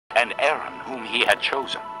and Aaron, whom he had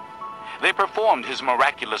chosen. They performed his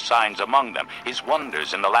miraculous signs among them, his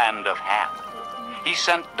wonders in the land of Ham. He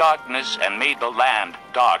sent darkness and made the land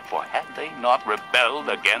dark, for had they not rebelled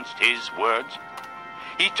against his words?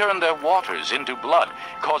 He turned their waters into blood,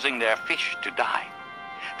 causing their fish to die.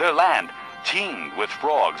 Their land teemed with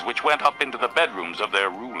frogs, which went up into the bedrooms of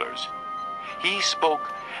their rulers. He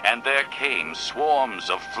spoke, and there came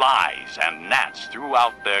swarms of flies and gnats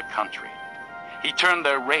throughout their country. He turned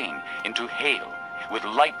their rain into hail, with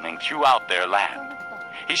lightning throughout their land.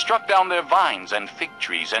 He struck down their vines and fig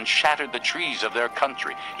trees and shattered the trees of their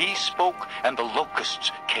country. He spoke, and the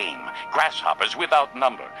locusts came, grasshoppers without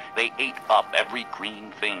number. They ate up every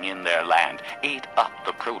green thing in their land, ate up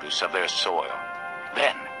the produce of their soil.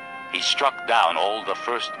 Then he struck down all the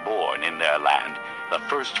firstborn in their land, the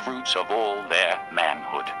firstfruits of all their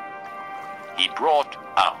manhood. He brought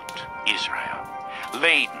out Israel,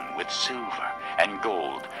 laden with silver and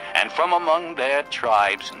gold, and from among their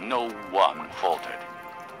tribes no one faltered.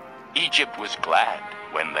 Egypt was glad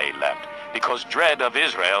when they left, because dread of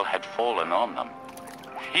Israel had fallen on them.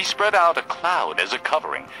 He spread out a cloud as a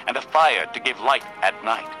covering, and a fire to give light at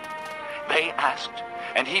night. They asked,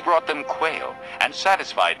 and he brought them quail, and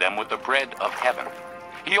satisfied them with the bread of heaven.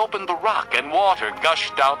 He opened the rock, and water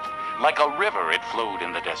gushed out like a river. It flowed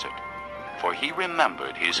in the desert. For he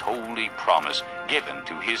remembered his holy promise given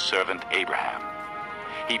to his servant Abraham.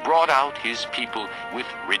 He brought out his people with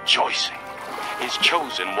rejoicing, his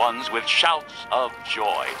chosen ones with shouts of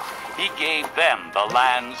joy. He gave them the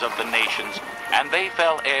lands of the nations, and they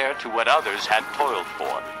fell heir to what others had toiled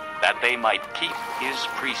for, that they might keep his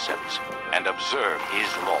precepts and observe his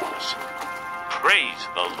laws. Praise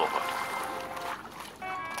the Lord.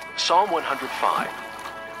 Psalm 105.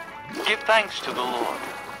 Give thanks to the Lord.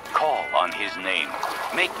 Call on his name.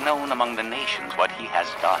 Make known among the nations what he has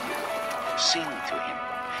done. Sing to him.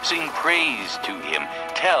 Sing praise to him.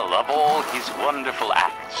 Tell of all his wonderful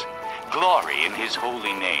acts. Glory in his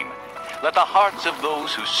holy name. Let the hearts of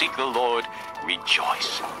those who seek the Lord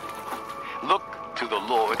rejoice. Look to the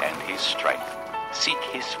Lord and his strength. Seek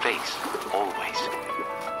his face always.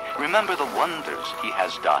 Remember the wonders he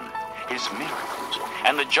has done, his miracles,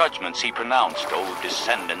 and the judgments he pronounced, O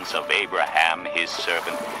descendants of Abraham, his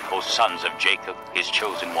servant, O sons of Jacob, his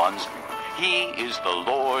chosen ones. He is the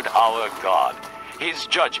Lord our God. His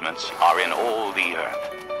judgments are in all the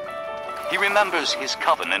earth. He remembers his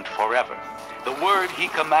covenant forever, the word he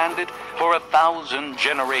commanded for 1,000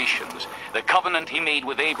 generations, the covenant he made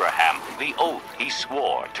with Abraham, the oath he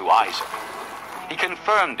swore to Isaac. He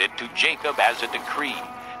confirmed it to Jacob as a decree,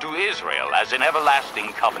 to Israel as an everlasting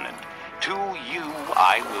covenant. To you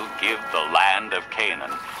I will give the land of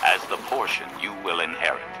Canaan as the portion you will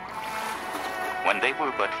inherit. When they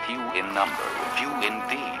were but few in number, few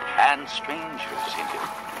indeed, and strangers in it,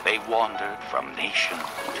 they wandered from nation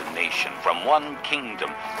to nation, from one kingdom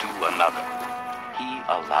to another. He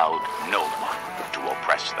allowed no one to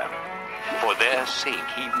oppress them. For their sake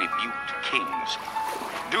he rebuked kings.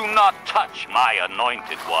 Do not touch my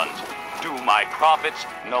anointed ones. Do my prophets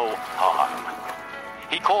no harm.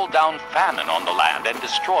 He called down famine on the land and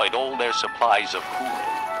destroyed all their supplies of food.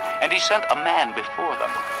 And he sent a man before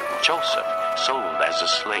them, Joseph, sold as a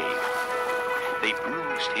slave. They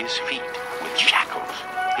bruised his feet with shackles.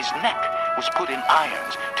 His neck was put in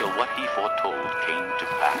irons till what he foretold came to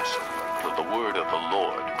pass, till the word of the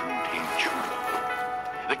Lord proved him true.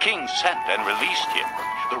 The king sent and released him.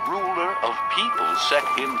 The ruler of peoples set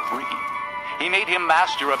him free. He made him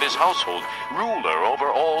master of his household, ruler over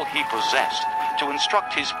all he possessed, to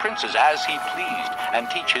instruct his princes as he pleased, and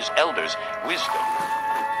teach his elders wisdom.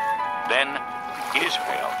 Then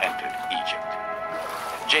Israel entered Egypt.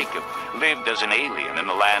 Jacob lived as an alien in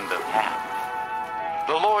the land of Ham.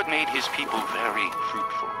 The Lord made his people very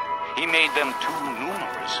fruitful. He made them too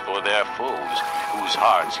numerous for their foes, whose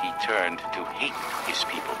hearts he turned to hate his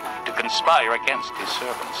people, to conspire against his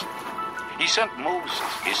servants. He sent Moses,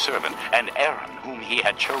 his servant, and Aaron, whom he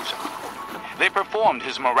had chosen. They performed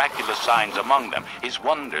his miraculous signs among them, his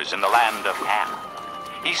wonders in the land of Ham.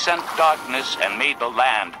 He sent darkness and made the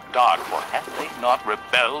land dark, for had they not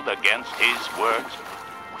rebelled against his words?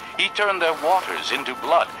 He turned their waters into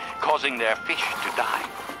blood, causing their fish to die.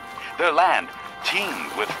 Their land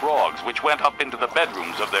teemed with frogs, which went up into the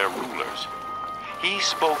bedrooms of their rulers. He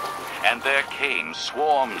spoke, and there came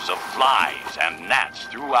swarms of flies and gnats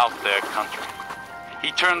throughout their country.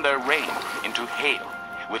 He turned their rain into hail,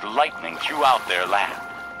 with lightning throughout their land.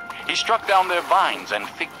 He struck down their vines and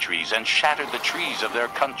fig trees and shattered the trees of their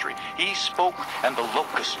country. He spoke, and the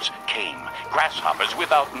locusts came, grasshoppers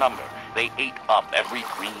without number. They ate up every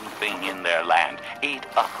green thing in their land, ate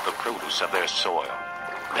up the produce of their soil.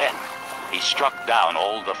 Then he struck down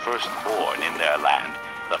all the firstborn in their land,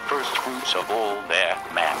 the firstfruits of all their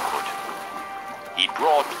manhood. He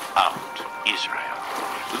brought out Israel,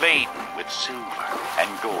 laden with silver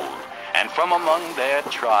and gold, and from among their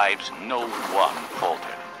tribes no one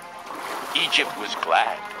faltered. Egypt was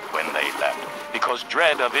glad when they left, because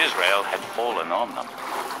dread of Israel had fallen on them.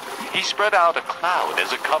 He spread out a cloud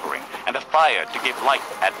as a covering, and a fire to give light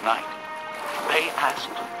at night. They asked,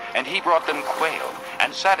 and he brought them quail,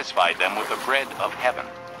 and satisfied them with the bread of heaven.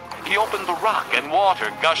 He opened the rock, and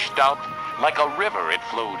water gushed out like a river. It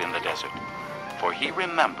flowed in the desert. For he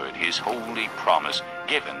remembered his holy promise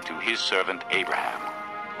given to his servant Abraham.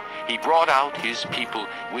 He brought out his people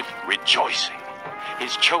with rejoicing,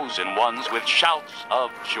 his chosen ones with shouts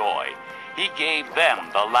of joy. He gave them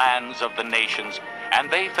the lands of the nations, and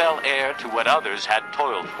they fell heir to what others had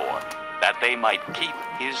toiled for, that they might keep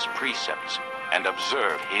his precepts and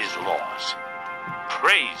observe his laws.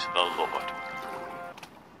 Praise the Lord.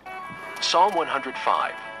 Psalm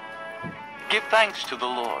 105. Give thanks to the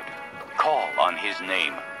Lord. Call on his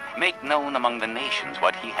name. Make known among the nations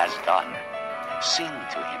what he has done. Sing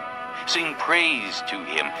to him. Sing praise to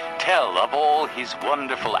him. Tell of all his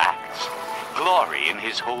wonderful acts. Glory in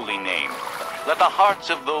his holy name. Let the hearts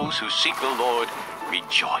of those who seek the Lord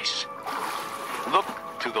rejoice. Look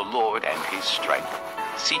to the Lord and his strength.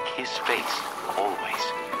 Seek his face always.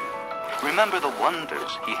 Remember the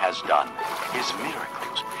wonders he has done, his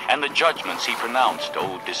miracles, and the judgments he pronounced,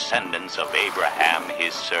 O descendants of Abraham,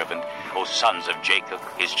 his servant, O sons of Jacob,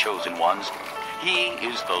 his chosen ones. He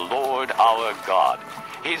is the Lord our God.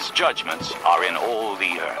 His judgments are in all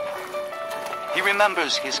the earth. He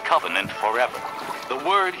remembers his covenant forever, the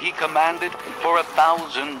word he commanded for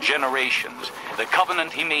 1,000 generations, the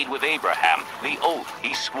covenant he made with Abraham, the oath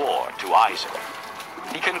he swore to Isaac.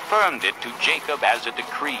 He confirmed it to Jacob as a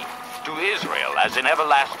decree, to Israel as an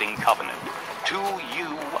everlasting covenant. To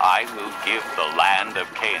you I will give the land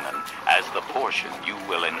of Canaan as the portion you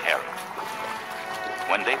will inherit.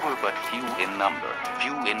 When they were but few in number,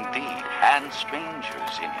 few indeed, and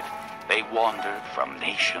strangers in it, they wandered from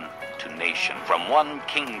nation to nation, from one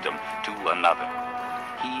kingdom to another.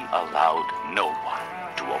 He allowed no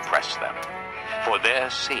one to oppress them. For their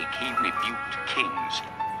sake he rebuked kings.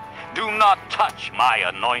 Do not touch my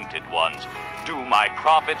anointed ones. Do my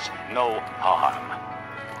prophets no harm.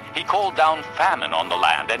 He called down famine on the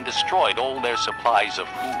land and destroyed all their supplies of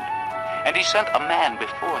food. And he sent a man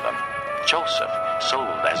before them, Joseph,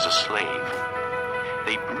 sold as a slave.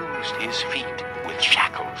 They bruised his feet with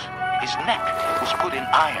shackles. His neck was put in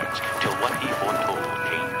irons till what he foretold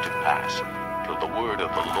came to pass, till the word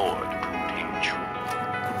of the Lord proved him true.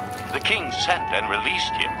 The king sent and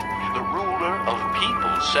released him. The ruler of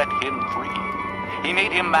people set him free. He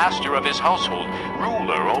made him master of his household,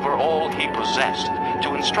 ruler over all he possessed,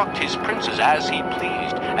 to instruct his princes as he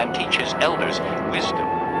pleased, and teach his elders wisdom.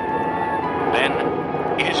 Then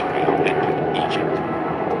Israel entered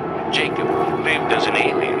Egypt. Jacob lived as an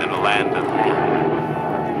alien in the land of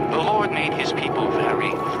Ham. The Lord made his people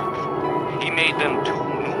very fruitful. He made them too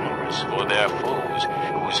numerous for their foes,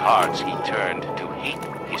 whose hearts he turned to hate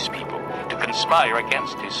his people, to conspire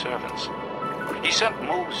against his servants. He sent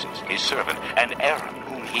Moses, his servant, and Aaron,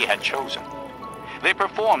 whom he had chosen. They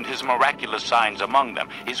performed his miraculous signs among them,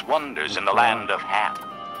 his wonders in the land of Ham.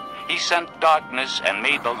 He sent darkness and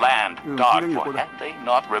made the land dark, for had they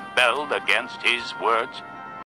not rebelled against his words?